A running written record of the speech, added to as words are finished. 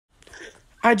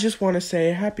I just want to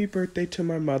say happy birthday to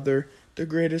my mother, the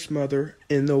greatest mother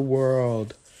in the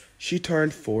world. She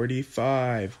turned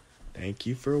 45. Thank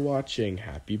you for watching.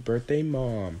 Happy birthday,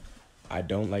 Mom. I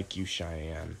don't like you,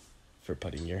 Cheyenne, for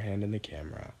putting your hand in the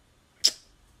camera.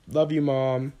 Love you,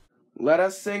 Mom. Let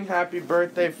us sing happy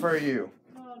birthday for you.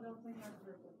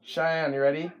 Cheyenne, you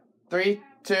ready? 3,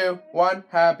 2, 1.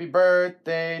 Happy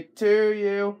birthday to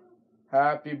you.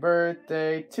 Happy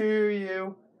birthday to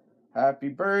you. Happy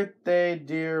birthday,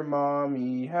 dear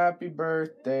Mommy. Happy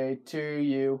birthday to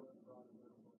you.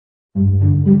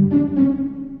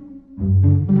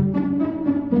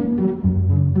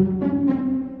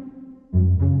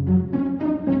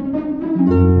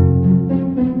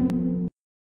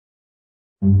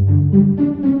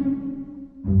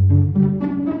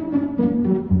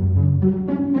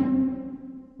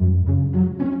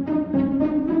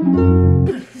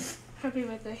 Happy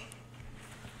birthday.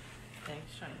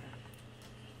 Thanks, China.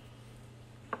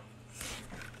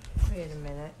 Wait a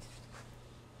minute.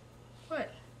 What?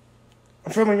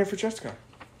 I'm filming it for Jessica.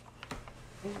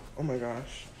 Oh my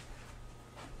gosh.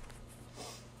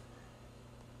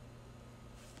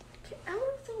 Get out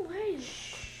of the way.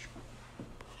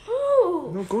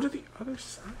 Oh! No, go to the other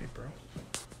side, bro.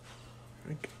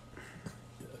 Like,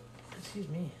 Excuse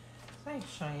me. Thanks,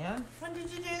 Cheyenne. When did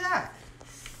you do that?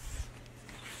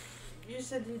 You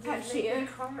said you did Actually, a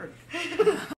card.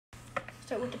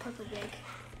 Start with the purple bag.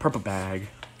 purple bag.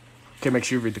 Okay, make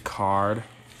sure you read the card.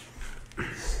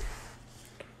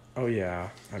 Oh yeah,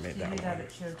 I made Did you that do that one.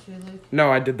 at chair 2, Luke? No,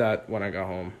 I did that when I got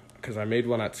home. Because I made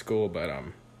one at school, but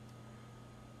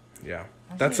yeah.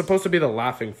 That's supposed to be the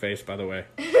laughing face, by the way.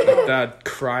 Like that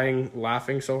crying,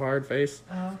 laughing so hard face.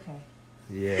 Oh, okay.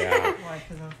 Yeah. Why,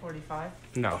 because I'm 45?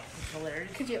 No. It's hilarious.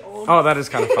 Because you're old. Oh, that is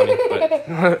kind of funny,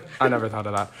 but I never thought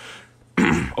of that.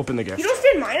 Open the gift. You don't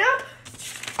stand mine up?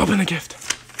 Open the gift.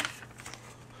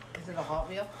 Is it a Hot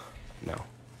Wheel? No.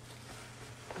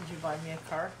 Did you buy me a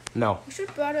car? No. You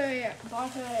should bought a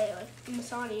like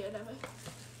Masani or whatever.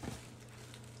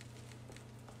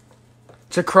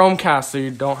 It's a Chromecast, so you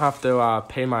don't have to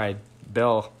pay my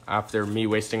bill after me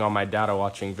wasting all my data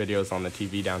watching videos on the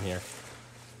TV down here.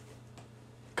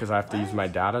 Because I have to use my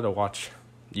data to watch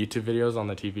YouTube videos on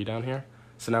the TV down here.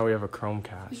 So now we have a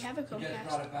Chromecast. We have a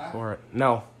Chromecast. For it.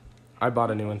 No, I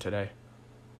bought a new one today.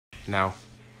 Now,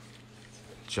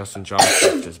 Justin John's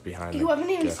gift is behind You the haven't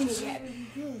even gift. seen it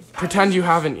yet. Pretend you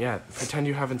haven't yet. Pretend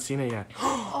you haven't seen it yet.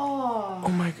 Oh, Oh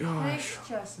my gosh. thanks,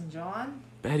 Justin John.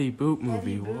 Betty Boop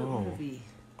movie. Betty Boop Whoa. movie.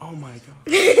 Oh my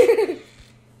gosh.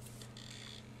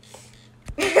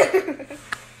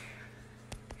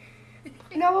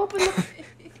 Now open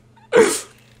the...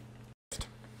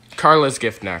 Carla's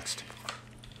gift next.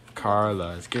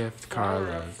 Carla's gift.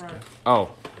 Carla's front. gift. Oh.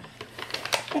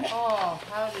 Oh,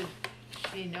 how did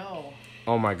she know?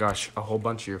 Oh my gosh. A whole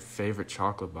bunch of your favorite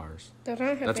chocolate bars. Those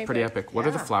aren't her That's pretty favorite. epic. What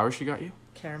are the Yeah. flowers she got you?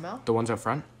 Caramel? The ones out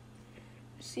front?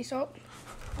 Sea salt.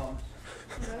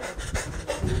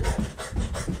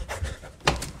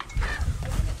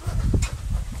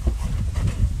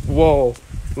 Whoa.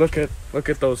 Look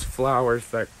at those flowers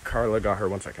that Carla got her.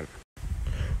 1 second.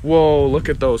 Whoa, look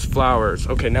at those flowers.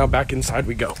 Okay, now back inside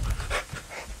we go.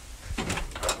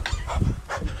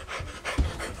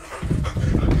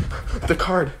 The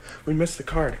card. We missed the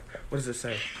card. What does it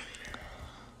say?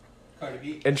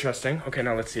 Interesting. Okay,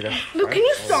 now let's see that. Look, can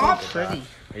you stop? Pretty.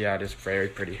 Yeah, it is very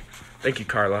pretty. Thank you,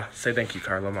 Carla. Say thank you,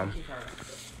 Carla, Mom.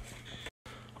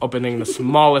 Opening the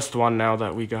smallest one now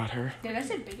that we got her. Did I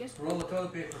say biggest? Roll the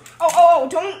toilet paper. Oh,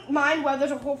 don't mind why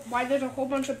there's a whole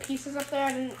bunch of pieces up there.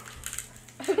 I didn't.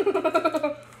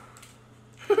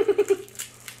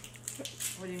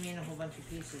 What do you mean a whole bunch of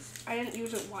pieces? I didn't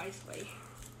use it wisely.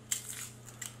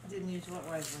 I didn't use what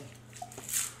wisely?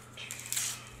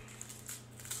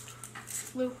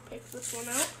 Luke picks this one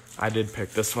out. I did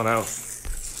pick this one out.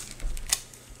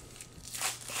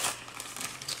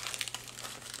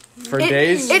 For It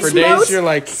days, smells you're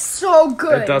like, so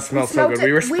good. it does smell so good.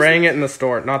 We were spraying it in the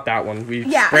store, not that one. We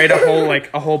Yeah. sprayed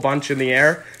a whole bunch in the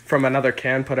air from another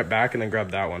can, put it back, and then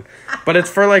grabbed that one. But it's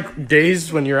for like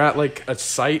days when you're at like a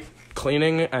site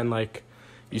cleaning and like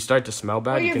you start to smell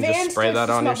bad. You can just spray that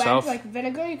on yourself. Like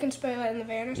vinegar, you can spray that in the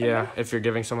van or something. Yeah, if you're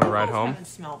giving someone a ride You home. haven't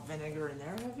smelled vinegar in there,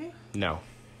 have you? No,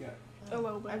 A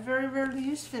little bit. I very rarely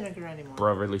use vinegar anymore.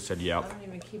 bro really said I yep. don't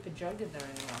even keep a jug in there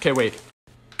anymore. Okay, wait.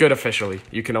 Good officially.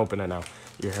 You can open it now.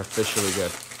 You're officially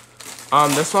good.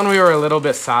 This one we were a little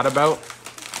bit sad about.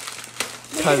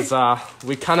 Because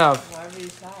we kind of Why were you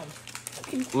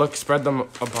sad? spread them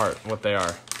apart what they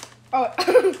are. Oh,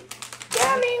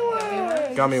 yummy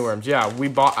one. gummy worms. Yeah, we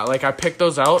bought, like, I picked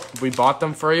those out. We bought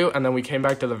them for you, and then we came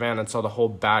back to the van and saw the whole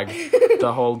bag,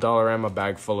 the whole Dollarama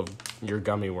bag full of your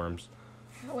gummy worms.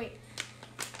 Oh, wait.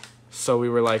 So we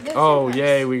were like, This oh, is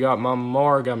yay, we got Mom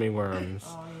more gummy worms.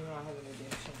 Oh, you know I have an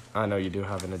addiction. I know you do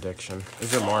have an addiction. Is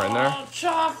there more in there? Oh,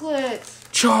 chocolate.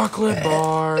 Chocolate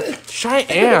bar.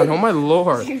 Cheyenne, oh my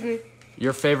lord. Excuse me.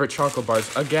 Your favorite chocolate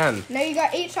bars, again. Now you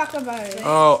got 8 chocolate bars.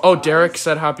 Oh, Derek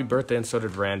said happy birthday, and so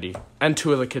did Randy. And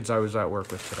 2 of the kids I was at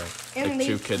work with today. And Like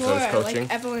 2 these kids I was four, coaching.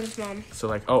 Like Evelyn's mom. So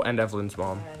like, oh, and Evelyn's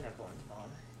mom. And everyone's mom.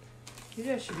 You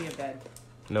guys should be in bed.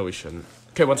 No, we shouldn't.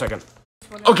 Okay, 1 second.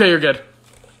 Okay, you're good.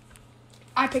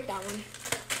 I picked that one.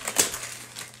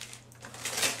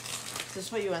 Is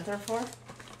this what you went there for?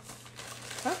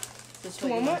 Huh? Is this To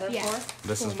what you went Walmart? there Yeah. for?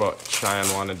 This is what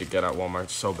Cheyenne wanted to get at Walmart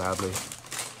so badly.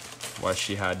 Why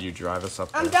she had you drive us up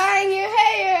I'm there. dyeing your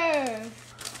hair.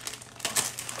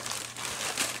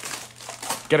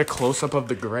 Get a close-up of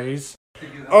the grays.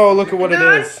 Oh, look at what it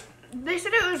Dad? is. They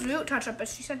said it was root touch-up, but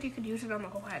she said you could use it on the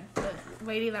whole head. The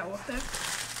lady that worked there.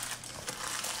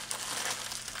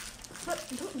 But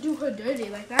don't do her dirty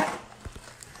like that.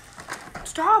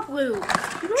 Stop, Luke.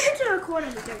 You don't get to record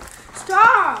anything.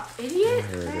 Stop, idiot.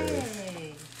 Here it is.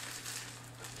 Hey.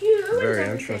 You ruined Very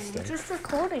everything. interesting. Just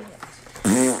recording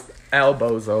it.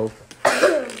 Elbozo.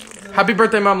 Happy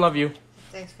birthday, Mom. Love you.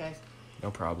 Thanks, guys.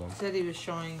 No problem. Said he was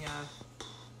showing,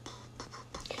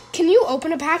 Can you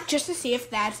open a pack just to see if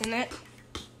that's in it?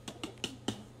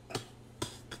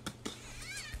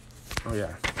 Oh,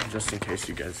 yeah. Just in case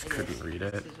you guys couldn't read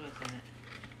it. this is what's in it.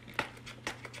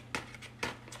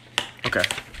 Okay.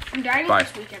 I'm dyeing Bye. it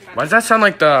this weekend. Why does that sound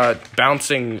like the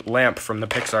bouncing lamp from the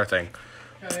Pixar thing?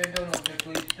 Don't open it,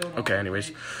 please. Don't Okay, open it,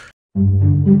 anyways.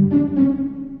 please.